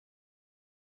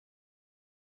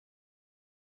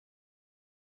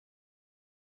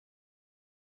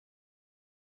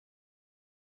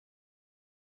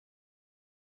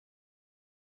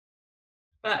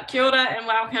But kia ora and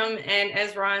welcome, and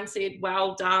as Ryan said,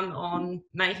 well done on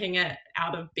making it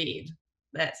out of bed.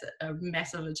 That's a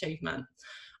massive achievement.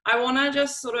 I want to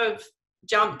just sort of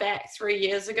jump back 3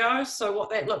 years ago. So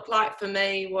what that looked like for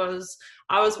me was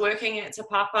I was working at Te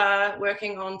Papa,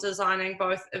 working on designing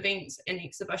both events and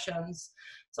exhibitions.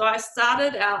 So I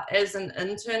started out as an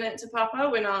intern at Te Papa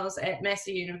when I was at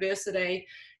Massey University,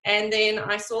 and then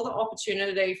I saw the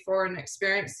opportunity for an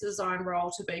experience design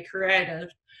role to be creative.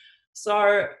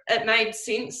 So it made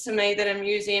sense to me that a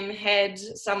museum had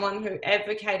someone who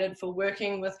advocated for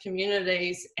working with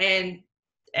communities and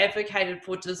advocated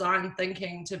for design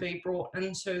thinking to be brought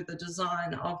into the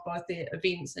design of both their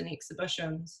events and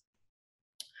exhibitions.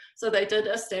 So they did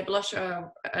establish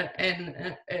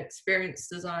an experience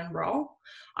design role.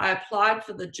 I applied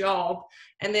for the job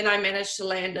and then I managed to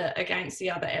land it against the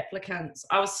other applicants.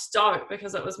 I was stoked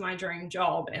because it was my dream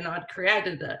job and I'd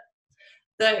created it.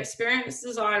 The experience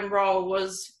design role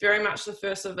was very much the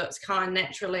first of its kind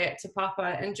naturally at Te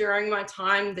Papa, and during my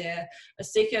time there, a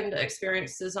second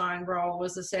experience design role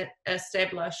was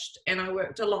established, and I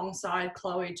worked alongside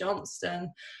Chloe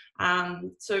Johnston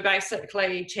to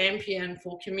basically champion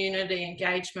for community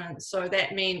engagement. So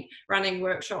that meant running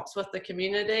workshops with the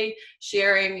community,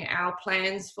 sharing our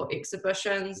plans for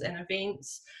exhibitions and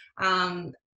events,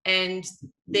 and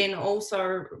then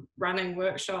also running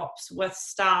workshops with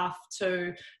staff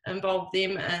to involve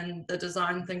them in the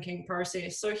design thinking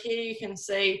process. So here you can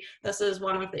see this is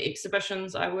one of the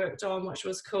exhibitions I worked on, which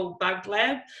was called Bug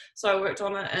Lab. So I worked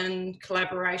on it in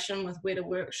collaboration with Weta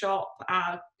Workshop.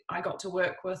 I got to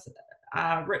work with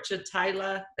Richard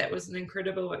Taylor. That was an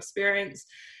incredible experience.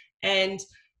 And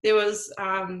there was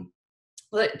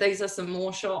these are some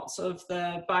more shots of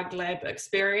the Bug Lab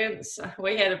experience.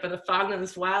 We had a bit of fun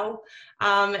as well.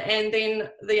 And then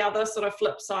the other sort of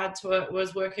flip side to it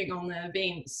was working on the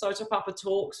events. So Te Papa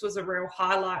Talks was a real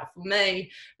highlight for me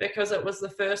because it was the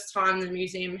first time the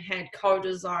museum had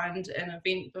co-designed an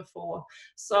event before.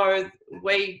 So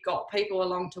we got people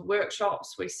along to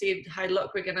workshops. We said, hey,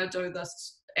 look, we're going to do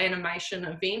this animation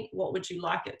event. What would you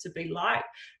like it to be like?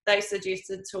 They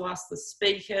suggested to us the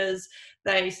speakers,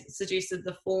 they suggested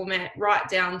the format right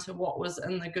down to what was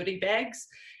in the goodie bags.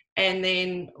 And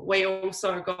then we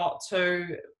also got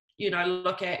to,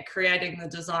 look at creating the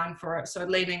design for it. So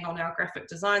leaning on our graphic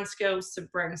design skills to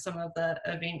bring some of the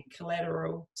event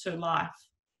collateral to life.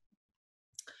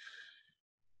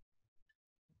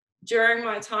 During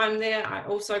my time there, I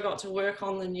also got to work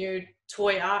on the new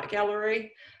toy art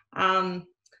gallery.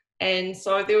 And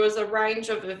so there was a range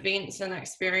of events and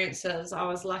experiences I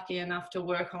was lucky enough to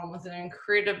work on with an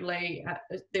incredibly,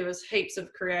 there was heaps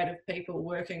of creative people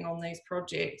working on these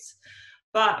projects.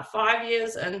 But 5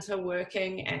 years into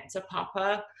working at Te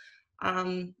Papa,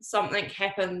 something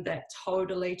happened that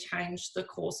totally changed the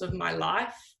course of my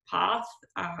life path.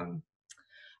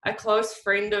 A close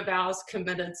friend of ours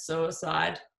committed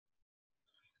suicide.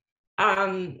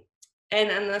 And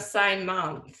in the same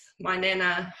month, my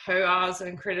nana, who I was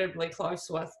incredibly close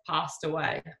with, passed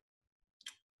away.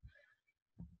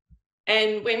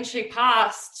 And when she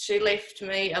passed, she left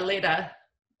me a letter,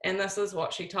 and this is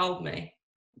what she told me.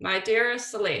 My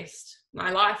dearest Celeste,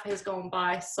 my life has gone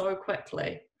by so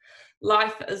quickly.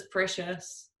 Life is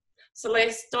precious.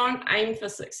 Celeste, don't aim for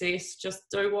success, just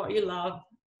do what you love,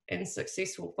 and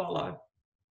success will follow.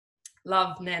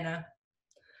 Love, Nana.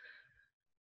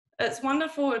 It's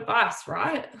wonderful advice,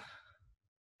 right?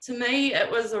 To me,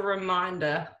 it was a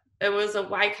reminder. It was a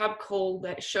wake-up call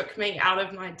that shook me out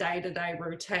of my day-to-day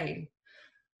routine.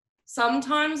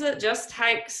 Sometimes it just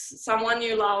takes someone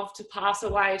you love to pass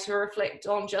away to reflect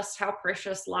on just how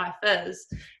precious life is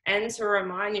and to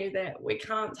remind you that we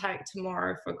can't take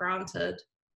tomorrow for granted.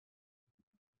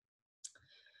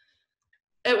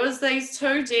 It was these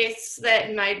two deaths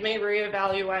that made me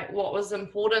reevaluate what was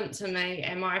important to me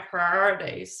and my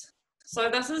priorities. So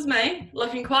this is me,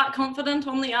 looking quite confident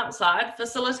on the outside,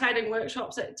 facilitating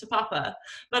workshops at Te Papa,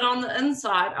 but on the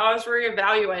inside, I was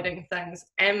reevaluating things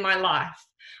and my life.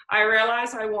 I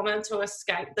realized I wanted to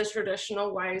escape the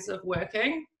traditional ways of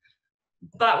working,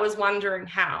 but was wondering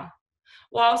how.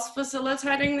 Whilst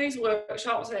facilitating these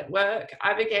workshops at work,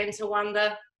 I began to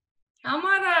wonder, how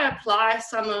might I apply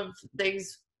some of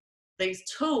these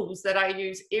tools that I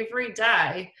use every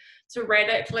day to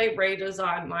radically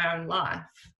redesign my own life?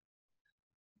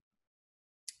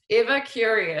 Ever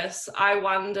curious, I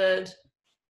wondered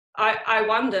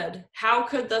how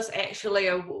could this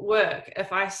actually work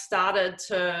if I started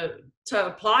to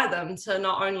apply them to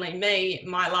not only me,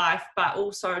 my life, but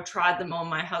also tried them on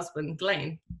my husband,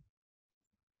 Glenn.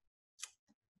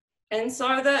 And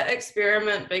so the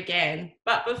experiment began.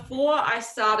 But before I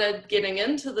started getting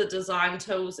into the design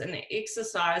tools and the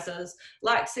exercises,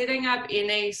 like setting up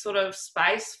any sort of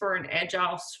space for an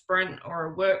agile sprint or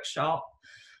a workshop,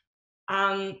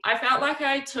 I felt like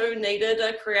I too needed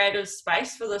a creative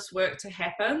space for this work to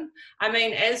happen. I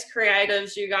mean, as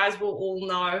creatives, you guys will all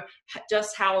know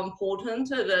just how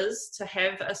important it is to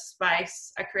have a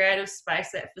space, a creative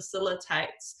space that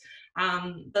facilitates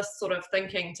this sort of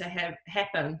thinking to have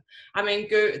happen. I mean,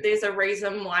 there's a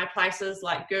reason why places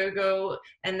like Google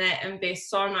and that invest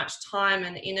so much time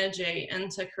and energy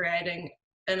into creating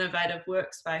innovative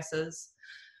workspaces.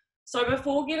 So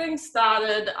before getting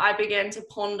started, I began to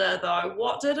ponder though,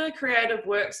 what did a creative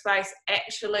workspace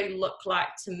actually look like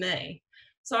to me?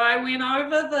 So I went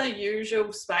over the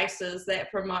usual spaces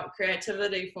that promote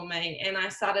creativity for me, and I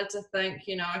started to think,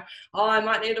 oh, I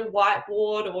might need a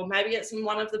whiteboard, or maybe it's in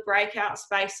one of the breakout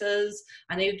spaces.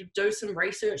 I need to do some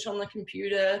research on the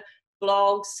computer,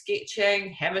 blog,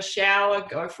 sketching, have a shower,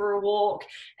 go for a walk.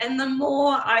 And the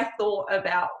more I thought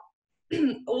about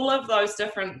all of those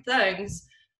different things,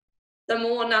 the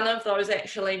more none of those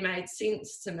actually made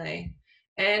sense to me.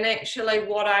 And actually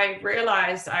what I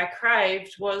realized I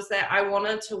craved was that I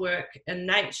wanted to work in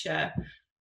nature,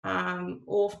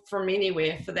 or from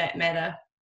anywhere for that matter.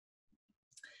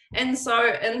 And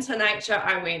so into nature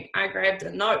I went. I grabbed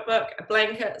a notebook, a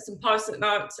blanket, some post-it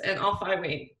notes, and off I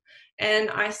went. And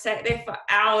I sat there for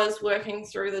hours working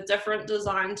through the different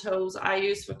design tools I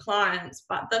use for clients,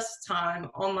 but this time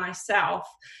on myself,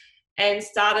 and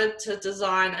started to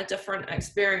design a different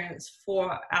experience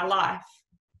for our life.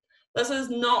 This is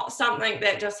not something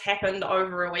that just happened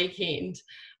over a weekend.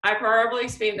 I probably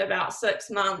spent about 6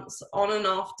 months on and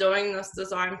off doing this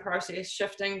design process,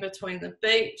 shifting between the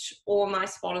beach or my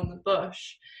spot in the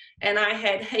bush. And I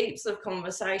had heaps of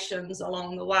conversations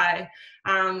along the way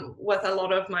with a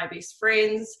lot of my best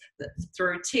friends,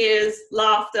 through tears,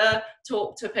 laughter,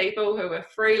 talked to people who were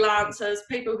freelancers,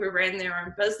 people who ran their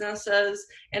own businesses,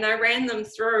 and I ran them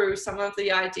through some of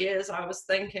the ideas I was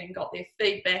thinking, got their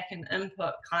feedback and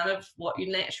input, kind of what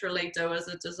you naturally do as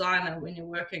a designer when you're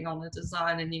working on a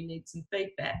design and you need some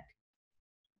feedback.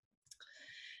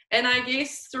 And I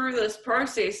guess through this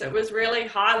process, it was really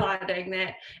highlighting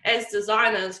that as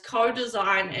designers,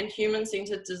 co-design and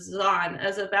human-centered design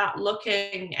is about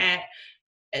looking at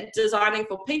designing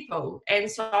for people.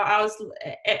 And so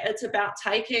it's about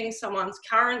taking someone's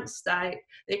current state,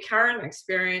 their current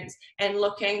experience, and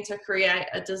looking to create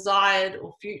a desired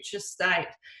or future state.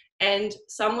 And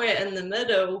somewhere in the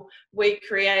middle, we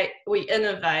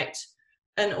innovate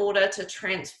in order to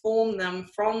transform them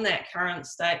from that current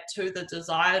state to the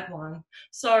desired one.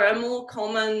 So a more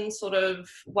common sort of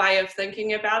way of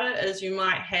thinking about it is you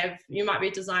might be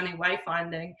designing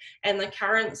wayfinding, and the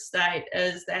current state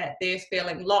is that they're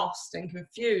feeling lost and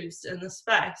confused in the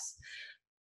space.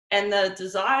 And the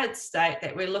desired state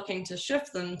that we're looking to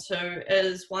shift them to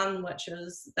is one which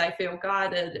is they feel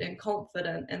guided and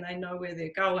confident and they know where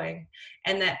they're going.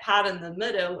 And that part in the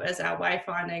middle is our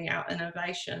wayfinding, our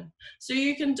innovation. So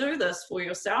you can do this for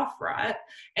yourself, right?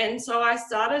 And so I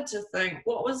started to think,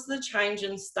 what was the change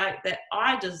in state that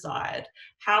I desired?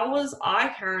 How was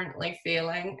I currently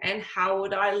feeling, and how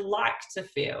would I like to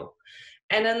feel?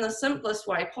 And in the simplest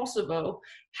way possible,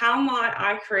 how might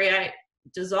I create,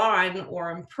 design,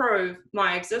 or improve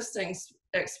my existing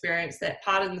experience, that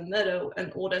part in the middle,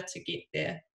 in order to get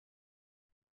there?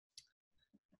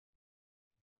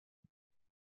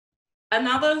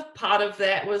 Another part of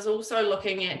that was also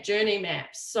looking at journey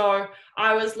maps. So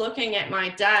I was looking at my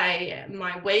day,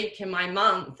 my week, and my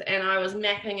month, and I was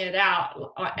mapping it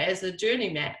out as a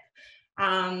journey map.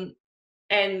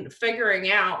 And figuring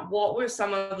out what were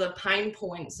some of the pain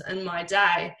points in my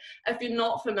day. If you're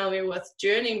not familiar with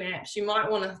journey maps, you might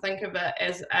want to think of it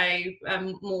as a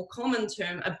more common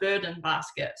term, a burden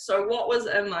basket. So what was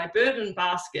in my burden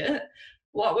basket?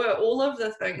 What were all of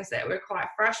the things that were quite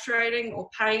frustrating or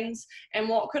pains, and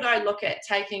what could I look at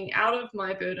taking out of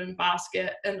my burden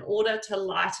basket in order to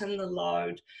lighten the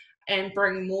load and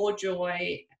bring more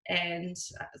joy and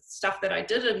stuff that I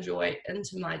did enjoy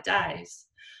into my days?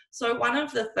 So one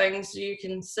of the things you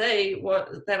can see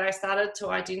that I started to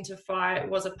identify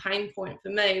was a pain point for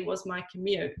me was my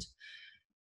commute.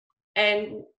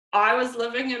 And I was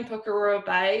living in Pukerua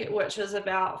Bay, which is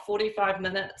about 45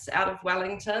 minutes out of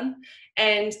Wellington.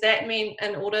 And that meant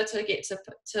in order to get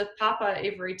to Papa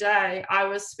every day, I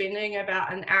was spending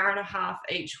about an hour and a half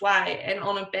each way. And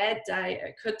on a bad day,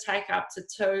 it could take up to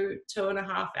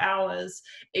 2.5 hours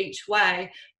each way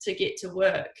to get to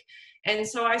work. And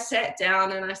so I sat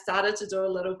down and I started to do a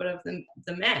little bit of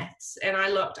the maths, and I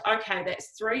looked, okay,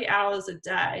 that's 3 hours a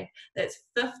day. That's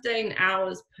 15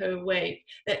 hours per week.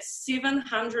 That's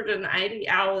 780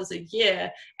 hours a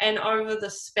year. And over the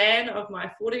span of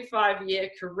my 45-year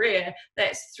career,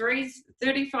 that's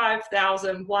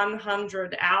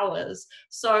 35,100 hours.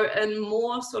 So in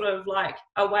more sort of like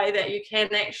a way that you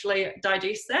can actually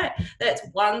digest that, that's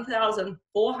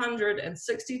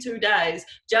 1,462 days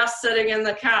just sitting in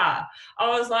the car.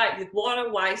 I was like, what a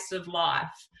waste of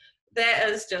life. That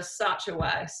is just such a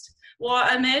waste.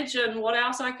 Well, imagine what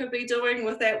else I could be doing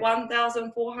with that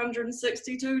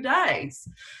 1,462 days.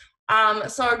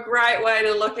 So a great way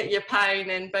to look at your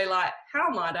pain and be like, how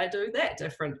might I do that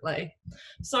differently?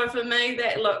 So for me,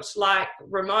 that looked like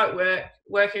remote work,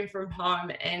 working from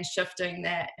home, and shifting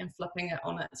that and flipping it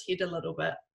on its head a little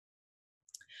bit.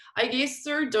 I guess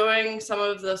through doing some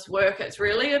of this work, it's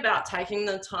really about taking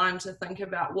the time to think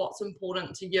about what's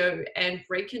important to you and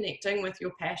reconnecting with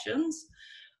your passions.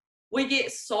 We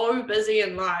get so busy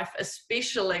in life,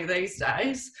 especially these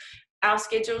days. Our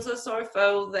schedules are so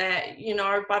full that, you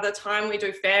know, by the time we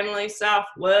do family stuff,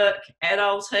 work,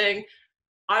 adulting,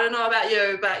 I don't know about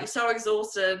you, but you're so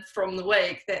exhausted from the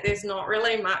week that there's not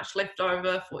really much left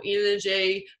over for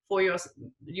energy for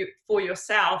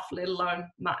yourself, let alone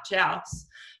much else.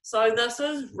 So this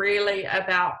is really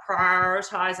about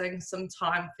prioritizing some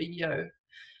time for you.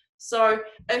 So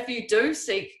if you do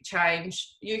seek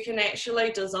change, you can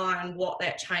actually design what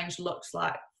that change looks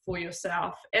like for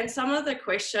yourself. And some of the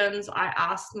questions I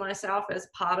asked myself as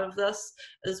part of this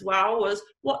as well was,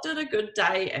 what did a good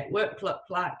day at work look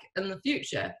like in the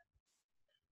future?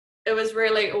 It was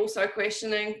really also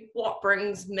questioning what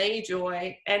brings me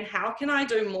joy and how can I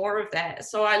do more of that?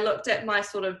 So I looked at my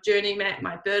sort of journey map,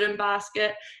 my burden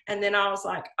basket, and then I was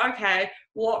like, okay,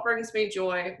 what brings me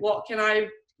joy?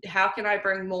 How can I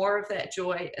bring more of that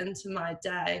joy into my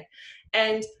day?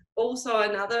 And also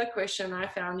another question I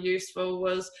found useful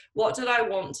was, what did I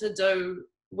want to do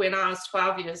when I was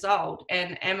 12 years old,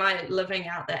 and am I living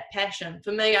out that passion?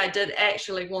 For me, I did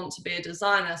actually want to be a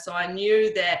designer, so I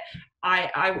knew that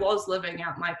I was living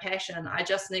out my passion. I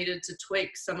just needed to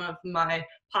tweak some of my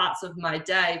parts of my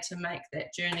day to make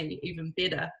that journey even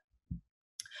better.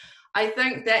 I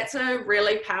think that's a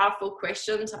really powerful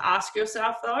question to ask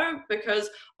yourself though, because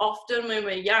often when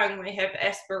we're young, we have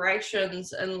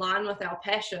aspirations in line with our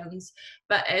passions,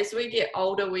 but as we get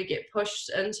older, we get pushed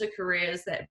into careers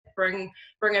that bring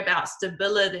about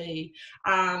stability,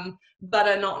 but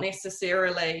are not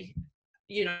necessarily,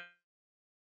 you know,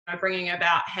 bringing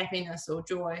about happiness or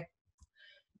joy.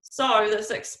 So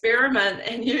this experiment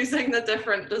and using the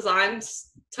different design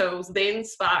tools then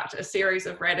sparked a series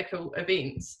of radical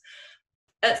events.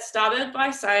 It started by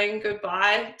saying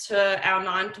goodbye to our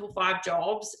 9-to-5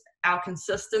 jobs, our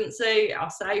consistency, our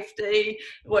safety,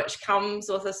 which comes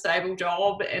with a stable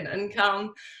job and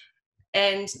income.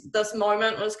 And this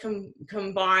moment was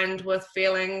combined with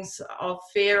feelings of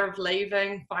fear of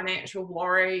leaving, financial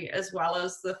worry, as well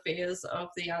as the fears of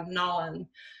the unknown.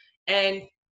 And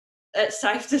it's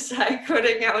safe to say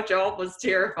quitting our job was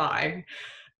terrifying.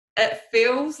 It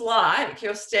feels like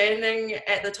you're standing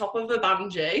at the top of a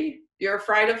bungee, you're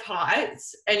afraid of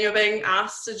heights, and you're being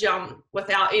asked to jump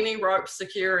without any rope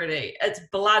security. It's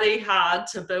bloody hard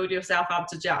to build yourself up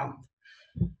to jump.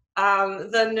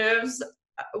 The nerves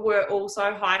were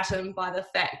also heightened by the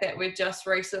fact that we'd just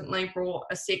recently bought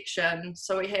a section,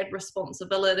 so we had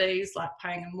responsibilities like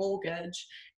paying a mortgage,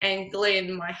 and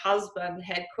Glenn, my husband,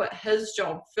 had quit his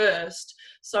job first,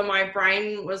 so my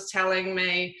brain was telling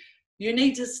me, you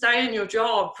need to stay in your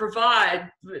job,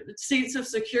 provide a sense of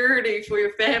security for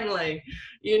your family,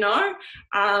 you know?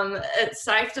 It's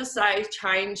safe to say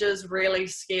change is really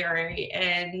scary,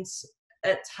 and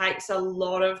it takes a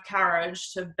lot of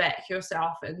courage to back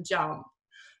yourself and jump.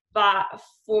 But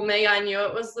for me, I knew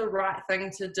it was the right thing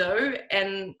to do.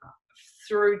 And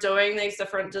through doing these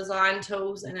different design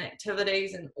tools and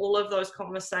activities and all of those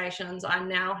conversations, I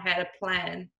now had a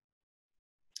plan.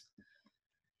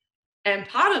 And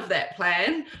part of that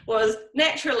plan was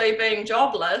naturally being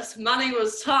jobless, money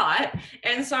was tight,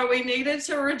 and so we needed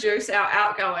to reduce our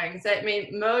outgoings. That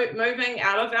meant moving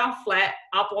out of our flat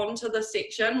up onto the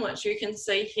section, which you can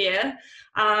see here.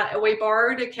 We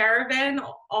borrowed a caravan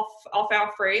off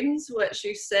our friends, which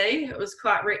you see, it was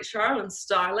quite retro and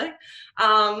stylish.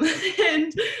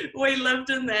 And we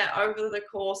lived in that over the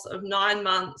course of 9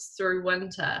 months through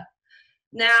winter.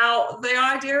 Now, the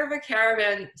idea of a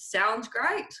caravan sounds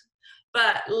great,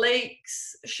 But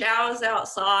leaks, showers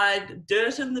outside,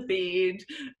 dirt in the bed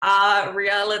are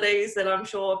realities that I'm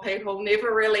sure people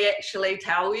never really actually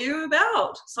tell you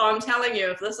about. So I'm telling you,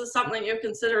 if this is something you're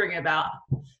considering about,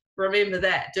 remember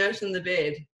that. Dirt in the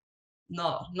bed,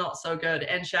 not so good.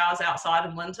 And showers outside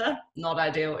in winter, not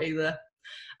ideal either.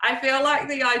 I feel like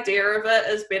the idea of it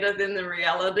is better than the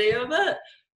reality of it.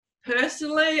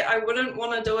 Personally, I wouldn't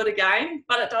want to do it again,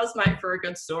 but it does make for a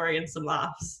good story and some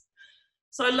laughs.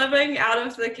 So living out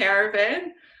of the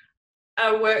caravan,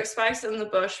 a workspace in the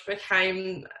bush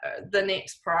became the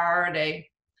next priority.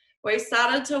 We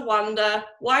started to wonder,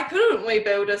 why couldn't we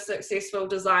build a successful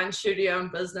design studio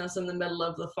and business in the middle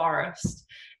of the forest?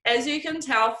 As you can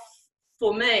tell,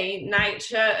 for me,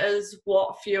 nature is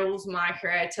what fuels my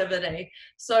creativity.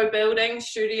 So building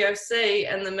Studio C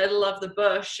in the middle of the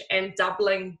bush and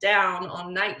doubling down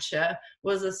on nature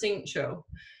was essential.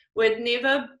 We'd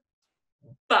never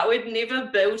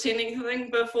built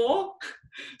anything before.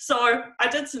 So I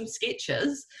did some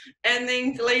sketches, and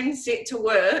then Glenn set to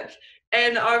work,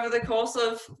 and over the course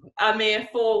of a mere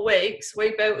 4 weeks,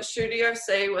 we built Studio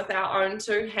C with our own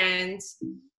 2 hands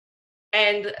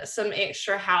and some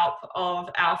extra help of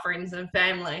our friends and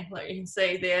family. Like you can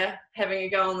see there, having a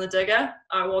go on the digger.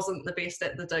 I wasn't the best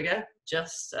at the digger,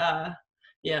 just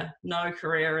no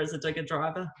career as a digger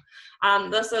driver.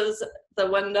 This is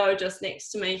the window just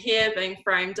next to me here being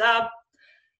framed up.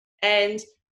 And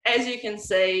as you can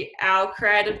see, our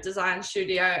creative design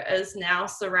studio is now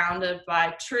surrounded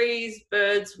by trees,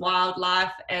 birds,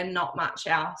 wildlife, and not much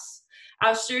else.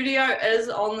 Our studio is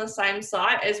on the same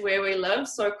site as where we live,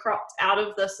 so cropped out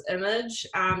of this image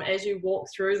as you walk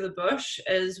through the bush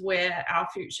is where our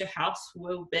future house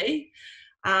will be.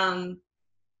 And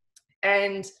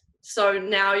so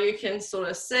now you can sort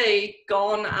of see,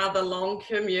 gone are the long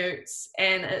commutes,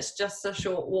 and it's just a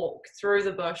short walk through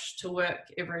the bush to work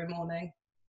every morning.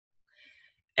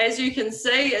 As you can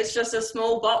see, it's just a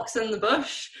small box in the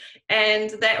bush,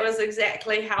 and that was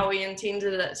exactly how we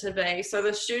intended it to be. So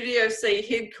the Studio C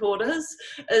headquarters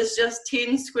is just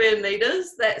 10 square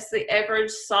meters. That's the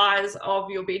average size of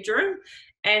your bedroom.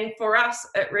 And for us,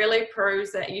 it really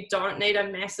proves that you don't need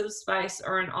a massive space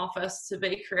or an office to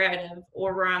be creative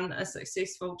or run a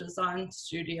successful design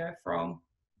studio from.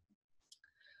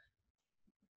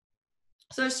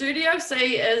 So Studio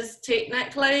C is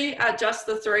technically just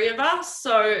the 3 of us.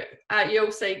 So you'll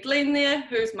see Glenn there,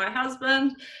 who's my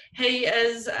husband. He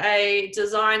is a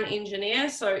design engineer,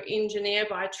 so engineer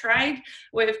by trade.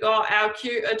 We've got our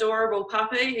cute, adorable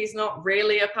puppy. He's not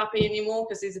really a puppy anymore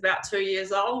because he's about 2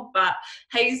 years old, but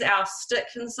he's our stick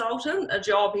consultant, a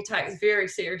job he takes very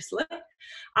seriously.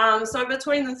 So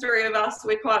between the 3 of us,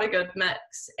 we're quite a good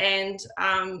mix, and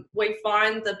we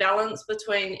find the balance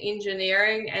between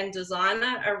engineering and designer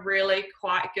a really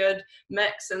quite good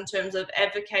mix in terms of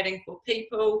advocating for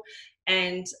people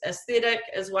and aesthetic,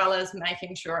 as well as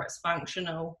making sure it's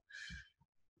functional.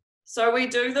 So we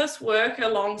do this work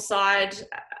alongside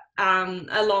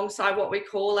what we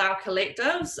call our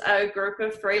collectives, a group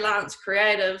of freelance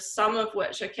creatives, some of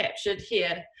which are captured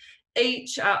here.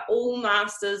 Each are all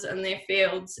masters in their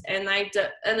fields, and they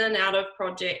dip in and out of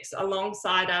projects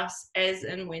alongside us as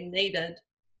and when needed.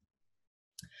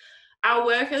 Our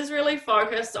work is really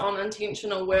focused on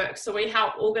intentional work, so we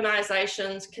help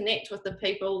organisations connect with the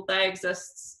people they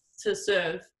exist to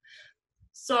serve.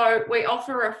 So we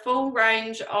offer a full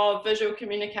range of visual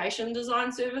communication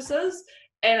design services,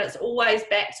 and it's always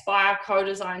backed by our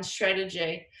co-design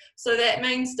strategy. So that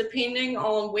means depending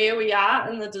on where we are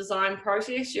in the design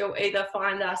process, you'll either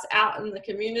find us out in the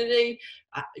community,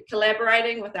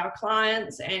 collaborating with our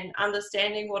clients and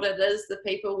understanding what it is the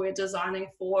people we're designing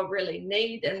for really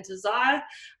need and desire,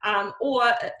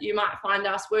 or you might find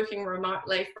us working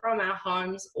remotely from our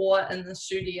homes or in the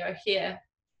studio here.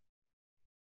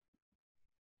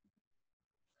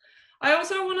 I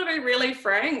also want to be really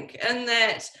frank in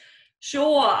that,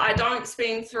 sure, I don't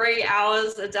spend 3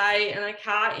 hours a day in a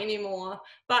car anymore,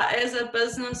 but as a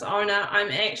business owner, I'm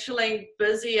actually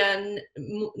busier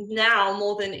now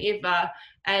more than ever,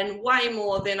 and way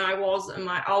more than I was in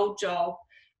my old job.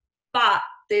 But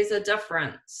there's a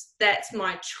difference. That's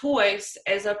my choice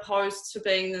as opposed to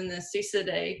being the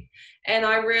necessity. And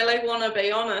I really want to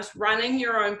be honest, running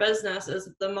your own business is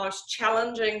the most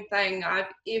challenging thing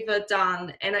I've ever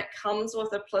done. And it comes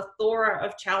with a plethora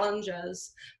of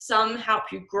challenges. Some help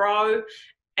you grow,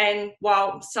 and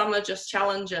while some are just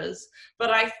challenges.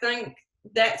 But I think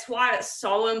that's why it's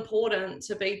so important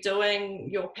to be doing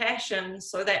your passion,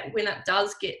 so that when it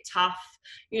does get tough,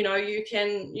 you know, you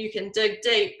can dig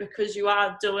deep because you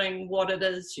are doing what it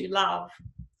is you love.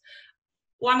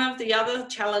 one of the other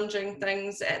challenging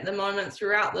things at the moment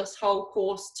throughout this whole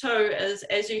course too is,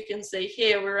 as you can see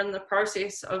here, we're in the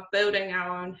process of building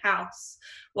our own house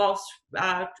whilst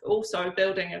also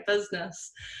building a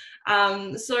business.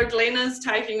 So Glenn is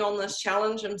taking on this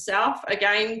challenge himself,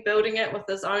 again, building it with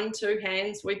his own two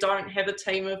hands. We don't have a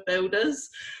team of builders.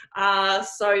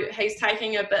 So he's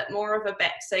taking a bit more of a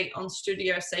backseat on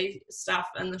Studio C stuff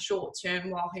in the short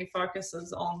term while he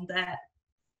focuses on that.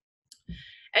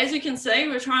 As you can see,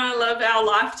 we're trying to live our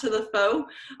life to the full.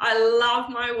 I love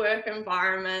my work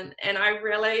environment, and I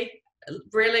really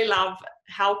love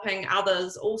helping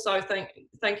others also think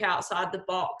outside the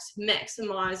box,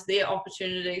 maximize their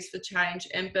opportunities for change,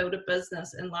 and build a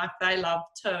business and life they love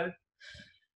too.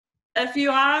 If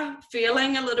you are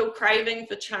feeling a little craving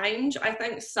for change, I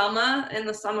think summer and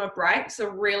the summer break's a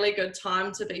really good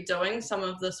time to be doing some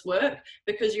of this work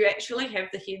because you actually have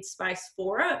the headspace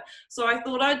for it. So I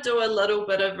thought I'd do a little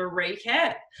bit of a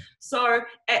recap. So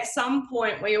at some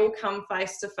point we all come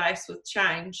face to face with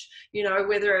change, you know,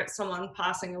 whether it's someone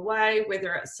passing away,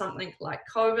 whether it's something like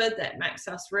COVID that makes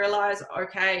us realize,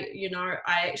 okay, you know,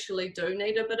 I actually do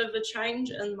need a bit of a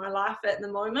change in my life at the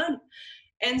moment.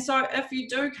 And so if you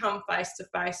do come face to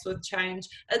face with change,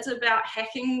 it's about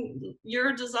hacking. You're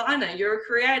a designer, you're a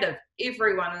creative.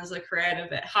 Everyone is a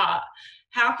creative at heart.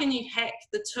 How can you hack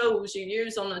the tools you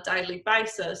use on a daily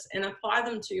basis and apply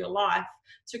them to your life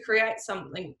to create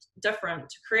something different,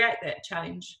 to create that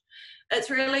change?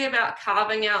 It's really about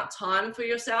carving out time for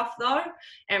yourself though,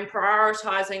 and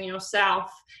prioritizing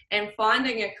yourself and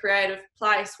finding a creative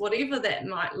place, whatever that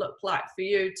might look like for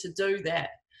you, to do that.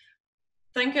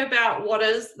 Think about what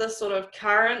is the sort of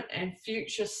current and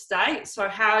future state. So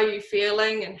how are you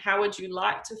feeling and how would you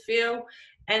like to feel?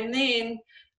 And then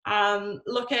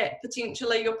look at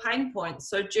potentially your pain points.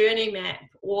 So journey map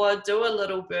or do a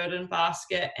little burden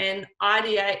basket and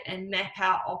ideate and map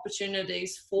out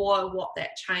opportunities for what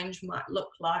that change might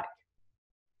look like.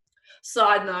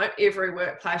 Side note, every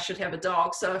workplace should have a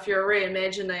dog. So if you're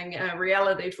reimagining a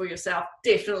reality for yourself,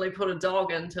 definitely put a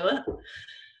dog into it.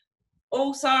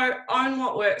 Also, own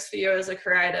what works for you as a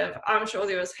creative. I'm sure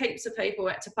there was heaps of people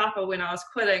at Te Papa when I was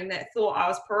quitting that thought I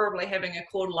was probably having a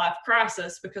quarter life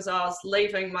crisis because I was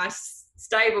leaving my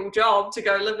stable job to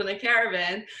go live in a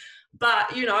caravan.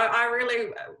 But, you know, I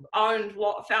really owned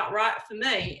what felt right for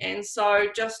me. And so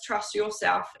just trust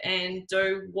yourself and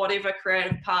do whatever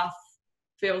creative path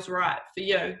feels right for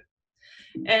you.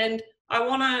 And I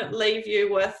want to leave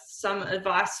you with some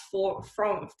advice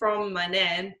from my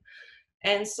nan.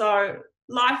 And so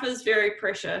life is very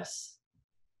precious.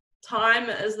 Time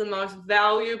is the most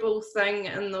valuable thing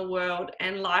in the world,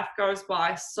 and life goes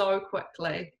by so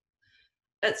quickly.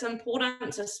 It's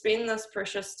important to spend this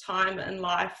precious time in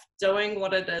life doing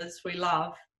what it is we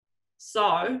love.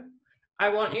 So I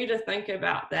want you to think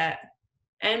about that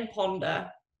and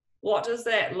ponder, what does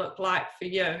that look like for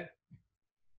you?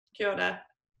 Kia ora.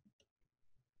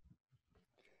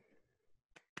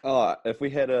 Oh, if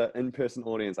we had an in-person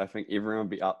audience, I think everyone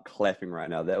would be up clapping right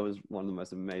now. That was one of the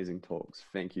most amazing talks.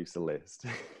 Thank you, Celeste.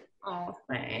 Oh,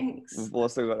 thanks. We've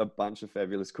also got a bunch of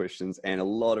fabulous questions and a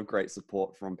lot of great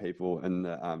support from people in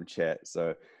the chat.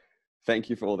 So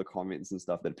thank you for all the comments and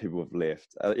stuff that people have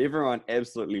left. Everyone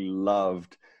absolutely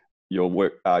loved your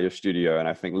work, your studio, and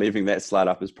I think leaving that slide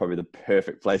up is probably the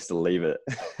perfect place to leave it.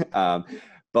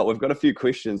 But we've got a few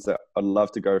questions that I'd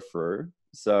love to go through.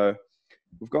 So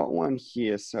we've got one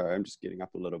here. Sorry, I'm just getting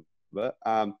up a little bit.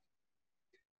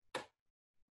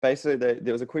 Basically,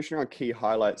 there was a question on key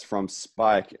highlights from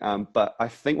Spike, but I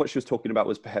think what she was talking about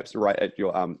was perhaps right at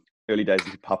your early days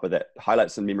in Te Papa, that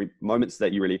highlights and memory moments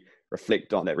that you really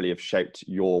reflect on that really have shaped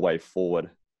your way forward.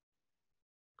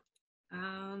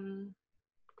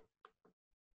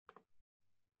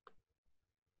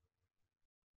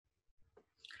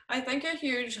 I think a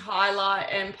huge highlight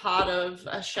and part of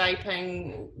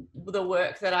shaping the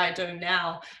work that I do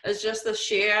now is just the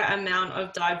sheer amount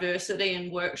of diversity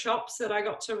in workshops that I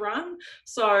got to run.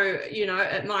 So, you know,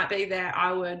 it might be that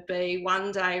I would be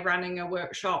one day running a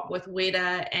workshop with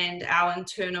Weta and our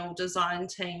internal design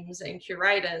teams and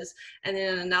curators, and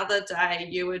then another day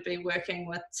you would be working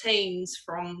with teams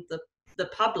from the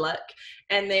public,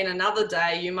 and then another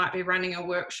day you might be running a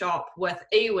workshop with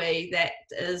iwi that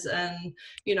is in,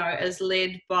 you know, is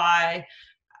led by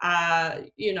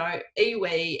you know,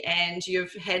 iwi, and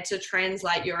you've had to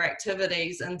translate your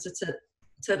activities into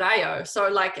Te Reo. So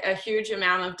like a huge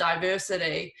amount of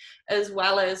diversity, as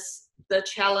well as the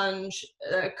challenge.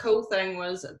 The cool thing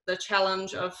was the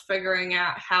challenge of figuring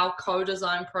out how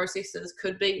co-design processes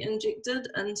could be injected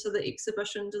into the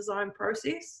exhibition design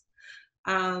process.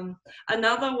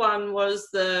 Another one was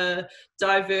the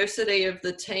diversity of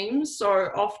the team. So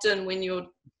often when you're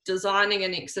designing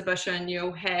an exhibition,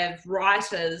 you'll have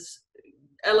writers,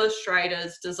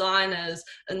 illustrators, designers,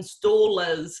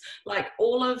 installers, like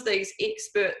all of these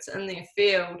experts in their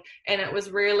field. And it was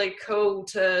really cool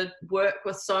to work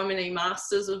with so many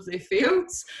masters of their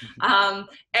fields,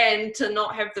 and to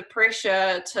not have the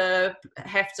pressure to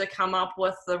have to come up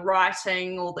with the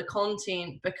writing or the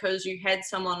content, because you had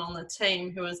someone on the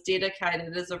team who was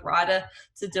dedicated as a writer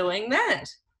to doing that.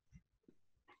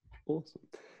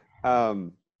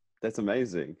 Awesome. That's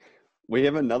amazing. We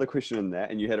have another question in that,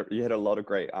 and you had a lot of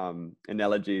great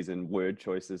analogies and word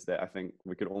choices that I think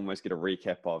we could almost get a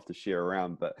recap of to share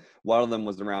around. But one of them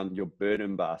was around your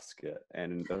burden basket,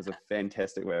 and it was a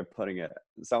fantastic way of putting it.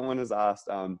 Someone has asked,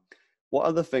 what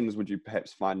other things would you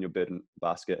perhaps find in your burden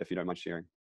basket, if you don't mind sharing?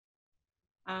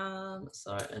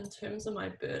 So in terms of my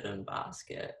burden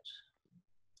basket,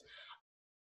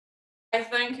 I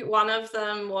think one of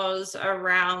them was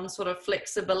around sort of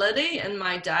flexibility in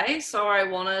my day. So I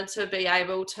wanted to be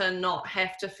able to not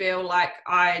have to feel like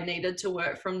I needed to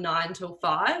work from 9 till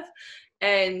 5.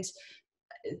 And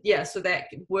yeah, so that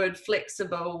word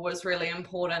flexible was really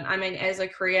important. I mean, as a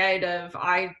creative,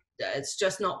 it's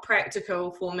just not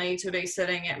practical for me to be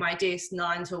sitting at my desk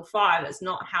 9 till 5. It's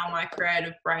not how my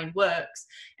creative brain works.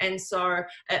 And so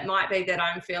it might be that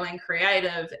I'm feeling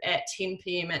creative at 10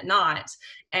 p.m. at night,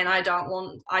 and I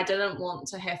didn't want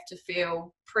to have to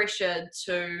feel pressured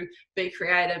to be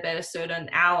creative at a certain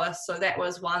hour. So that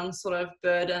was one sort of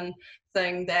burden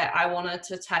thing that I wanted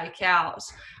to take out.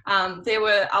 There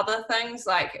were other things,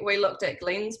 like we looked at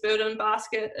Glenn's burden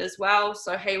basket as well.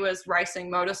 So he was racing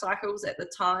motorcycles at the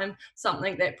time,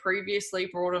 something that previously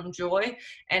brought him joy.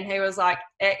 And he was like,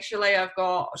 actually,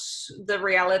 the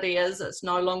reality is it's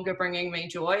no longer bringing me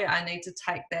joy. I need to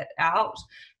take that out.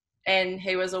 And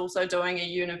he was also doing a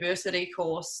university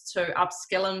course to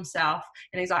upskill himself,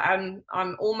 and he's like,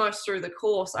 I'm almost through the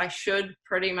course, I should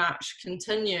pretty much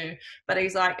continue, but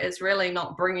he's like, it's really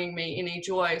not bringing me any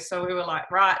joy. So we were like,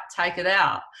 right, take it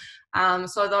out.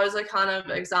 So those are kind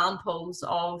of examples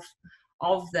of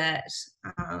that.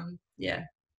 Yeah.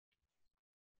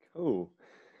 Cool.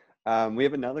 We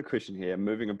have another question here,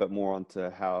 moving a bit more onto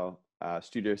how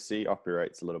Studio C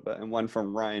operates a little bit, and one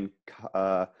from Ryan.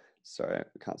 Sorry, I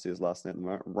can't see his last name at the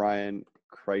moment. Ryan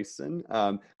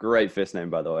Crayson. Great first name,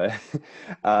 by the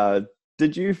way.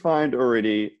 Did you find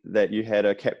already that you had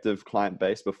a captive client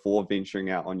base before venturing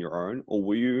out on your own, or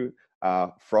were you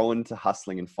thrown into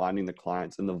hustling and finding the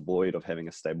clients in the void of having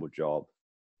a stable job?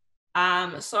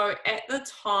 So at the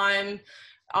time,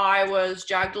 I was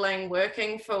juggling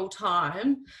working full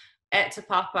time at Te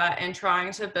Papa and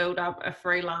trying to build up a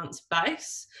freelance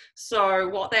base. So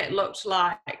what that looked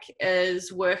like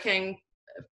is working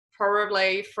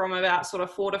probably from about sort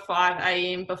of 4 to 5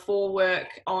 a.m. before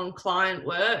work on client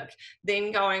work,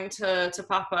 then going to Te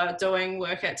Papa, doing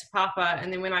work at Te Papa,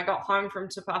 and then when I got home from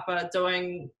Te Papa,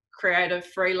 doing creative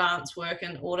freelance work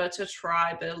in order to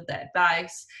try build that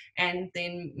base and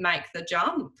then make the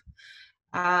jump.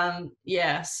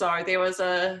 So there was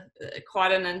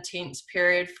quite an intense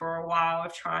period for a while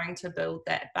of trying to build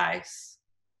that base.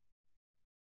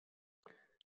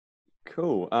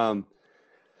 Cool.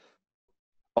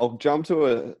 I'll jump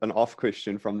to an off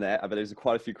question from that, but there's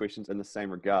quite a few questions in the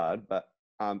same regard. But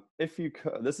if you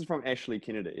could, this is from Ashley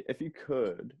Kennedy. If you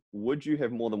could, would you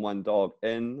have more than one dog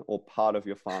in or part of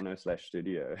your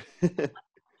whānau/studio?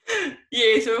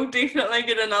 Yes, we'll definitely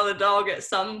get another dog at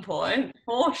some point,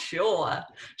 for sure.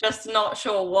 Just not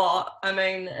sure what. I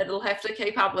mean, it'll have to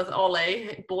keep up with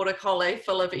Ollie, border collie,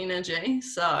 full of energy.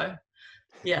 So,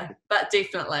 yeah, but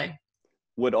definitely.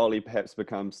 Would Ollie perhaps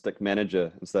become stick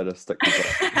manager instead of stick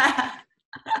consultant?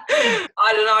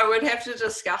 I don't know. We'd have to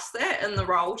discuss that in the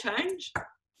role change.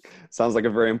 Sounds like a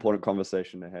very important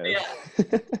conversation to have.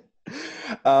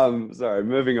 Yeah. Sorry,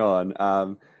 moving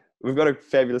on. We've got a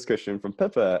fabulous question from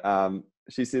Pippa.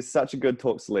 She says, such a good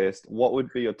talk, Celeste. What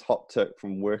would be your top tip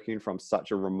from working from such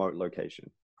a remote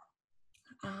location?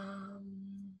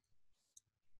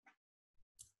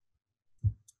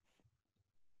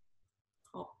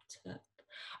 Top tip.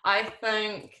 I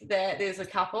think that there's a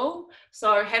couple.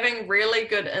 So having really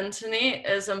good internet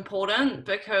is important,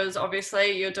 because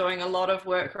obviously you're doing a lot of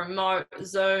work remote,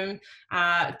 Zoom,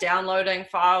 downloading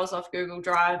files off Google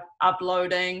Drive,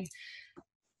 uploading.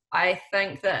 I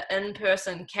think that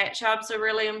in-person catch-ups are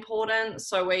really important.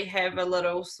 So we have a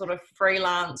little sort of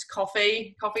freelance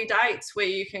coffee dates where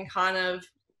you can kind of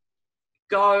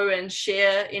go and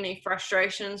share any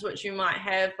frustrations which you might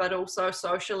have, but also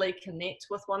socially connect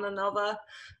with one another.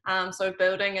 So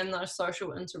building in those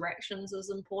social interactions is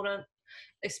important.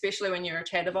 especially when you're a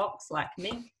chatterbox like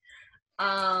me.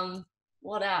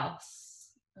 What else?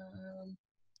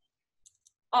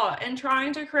 And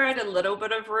trying to create a little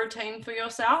bit of routine for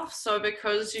yourself. So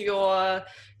because your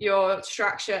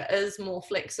structure is more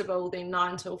flexible than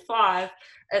 9 till 5,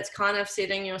 it's kind of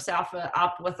setting yourself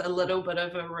up with a little bit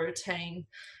of a routine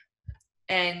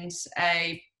and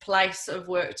a place of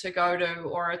work to go to,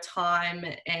 or a time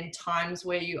and times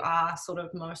where you are sort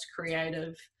of most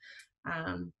creative.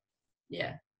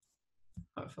 Yeah,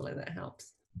 hopefully that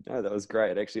helps. No, that was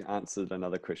great. It actually answered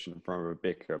another question from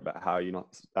Rebecca about how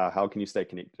can you stay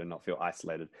connected and not feel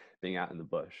isolated being out in the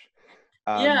bush.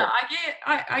 Yeah,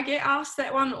 I get asked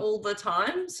that one all the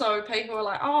time. So people are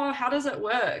like, oh, how does it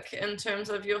work in terms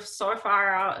of you're so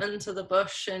far out into the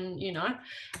bush, and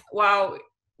well,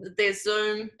 there's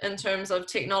Zoom in terms of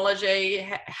technology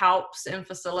helps and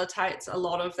facilitates a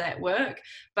lot of that work,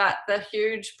 but the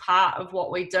huge part of what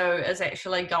we do is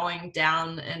actually going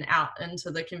down and out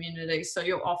into the community. So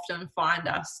you'll often find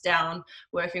us down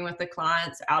working with the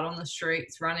clients, out on the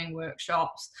streets, running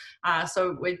workshops.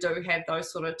 So we do have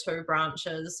those sort of two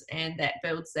branches, and that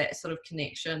builds that sort of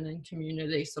connection and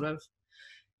community, sort of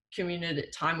community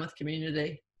time with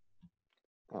community.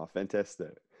 Oh, fantastic.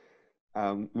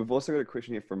 We've also got a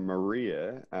question here from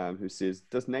Maria, who says,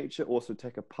 does nature also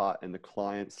take a part in the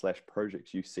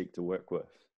client/projects you seek to work with?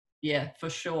 Yeah, for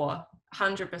sure.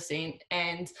 100%.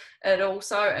 And it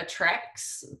also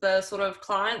attracts the sort of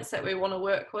clients that we want to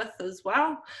work with as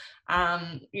well.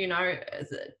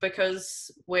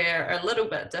 Because we're a little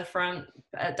bit different,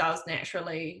 it does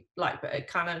naturally, it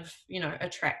kind of,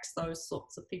 attracts those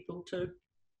sorts of people too.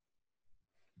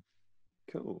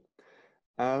 Cool.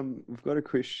 We've got a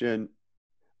question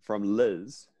from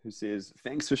Liz, who says,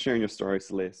 thanks for sharing your story,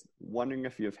 Celeste. Wondering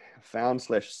if you've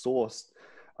found/sourced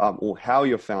or how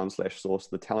you've found/sourced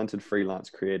the talented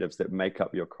freelance creatives that make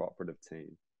up your cooperative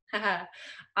team.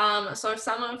 So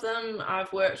some of them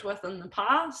I've worked with in the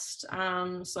past.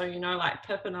 So, like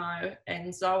Pip and I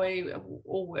and Zoe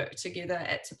all worked together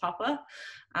at Te Papa.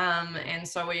 And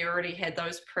so we already had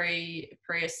those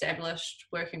pre-established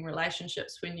working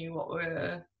relationships. We knew what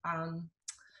were,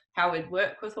 how we'd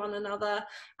work with one another,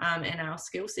 and our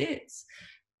skill sets.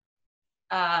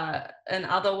 In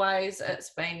other ways,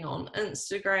 it's been on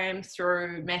Instagram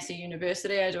through Massey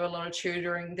University. I do a lot of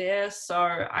tutoring there, so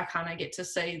I kind of get to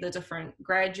see the different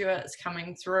graduates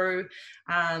coming through,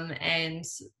 and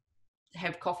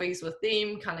have coffees with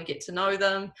them, kind of get to know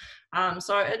them.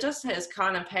 So it just has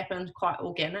kind of happened quite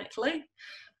organically.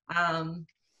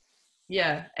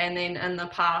 Yeah, and then in the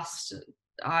past,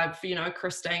 I've,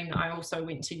 Christine, I also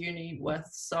went to uni with,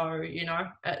 so,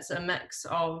 it's a mix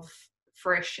of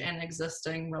fresh and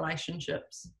existing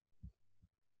relationships.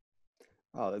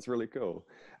 Oh, that's really cool.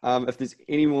 If there's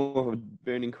any more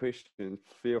burning questions,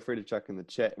 feel free to chuck in the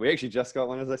chat. We actually just got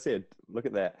one, as I said. Look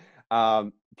at that.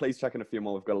 Please chuck in a few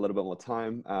more. We've got a little bit more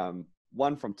time.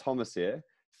 One from Thomas here.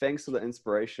 Thanks for the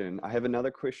inspiration. I have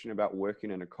another question about working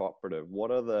in a cooperative.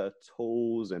 What are the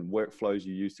tools and workflows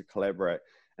you use to collaborate?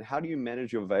 And how do you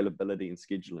manage your availability and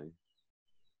scheduling?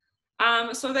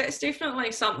 So that's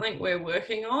definitely something we're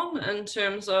working on in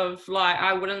terms of,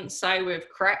 I wouldn't say we've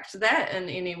cracked that in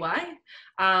any way.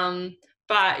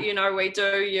 But, we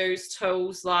do use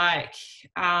tools like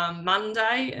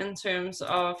Monday in terms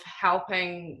of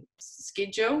helping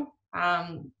schedule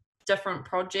different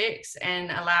projects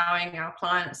and allowing our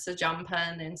clients to jump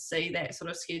in and see that sort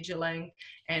of scheduling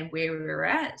and where we're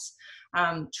at.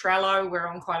 Trello, we're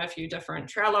on quite a few different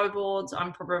Trello boards.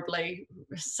 I'm probably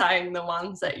saying the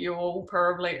ones that you all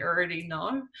probably already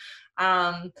know.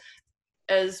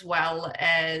 As well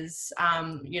as,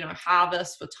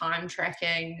 Harvest for time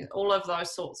tracking, all of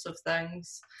those sorts of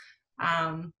things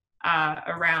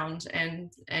around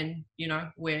and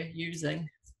we're using.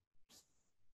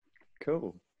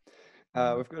 Cool.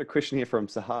 We've got a question here from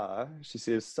Sahar. She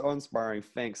says, so inspiring.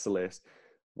 Thanks, Celeste.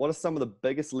 What are some of the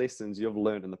biggest lessons you've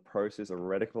learned in the process of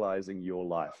radicalizing your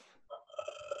life?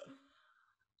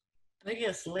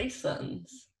 Biggest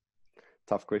lessons?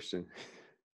 Tough question.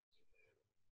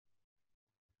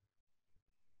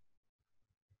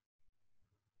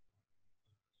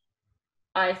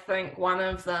 I think one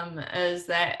of them is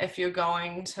that if you're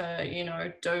going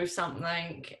to, do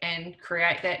something and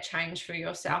create that change for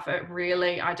yourself,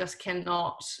 I just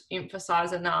cannot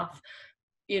emphasize enough,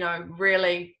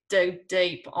 really dig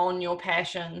deep on your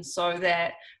passion, so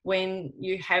that when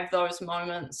you have those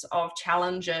moments of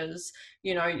challenges,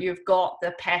 you've got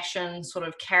the passion sort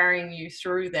of carrying you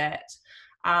through that.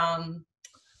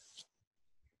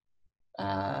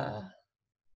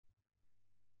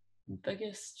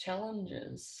 Biggest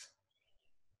challenges.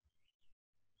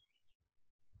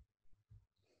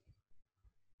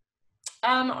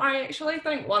 I actually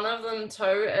think one of them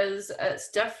too is it's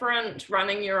different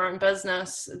running your own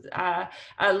business.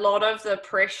 A lot of the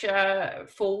pressure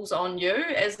falls on you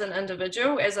as an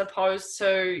individual as opposed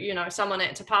to, you know, someone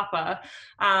at Te Papa.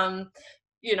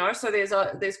 You know, so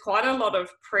there's quite a lot of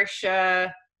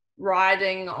pressure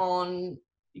riding on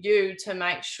you to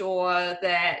make sure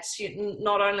that you're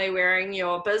not only wearing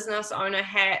your business owner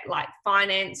hat, like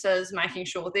finances, making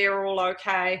sure they're all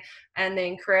okay, and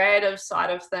then creative side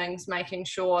of things, making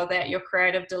sure that your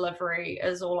creative delivery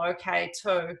is all okay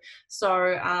too.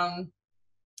 So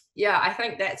yeah, I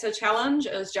think that's a challenge,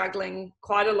 is juggling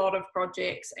quite a lot of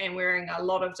projects and wearing a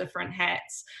lot of different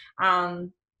hats.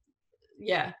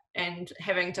 Yeah, and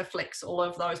having to flex all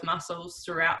of those muscles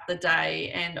throughout the day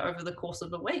and over the course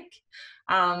of the week.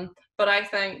 But I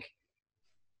think,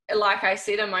 like I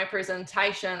said in my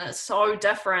presentation, it's so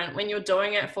different when you're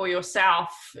doing it for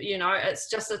yourself. You know, it's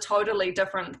just a totally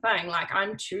different thing. Like,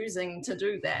 I'm choosing to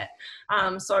do that.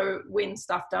 So when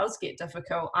stuff does get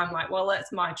difficult, I'm like, well,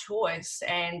 that's my choice,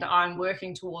 and I'm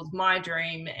working towards my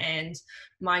dream and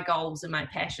my goals and my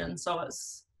passion. So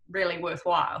it's really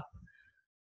worthwhile.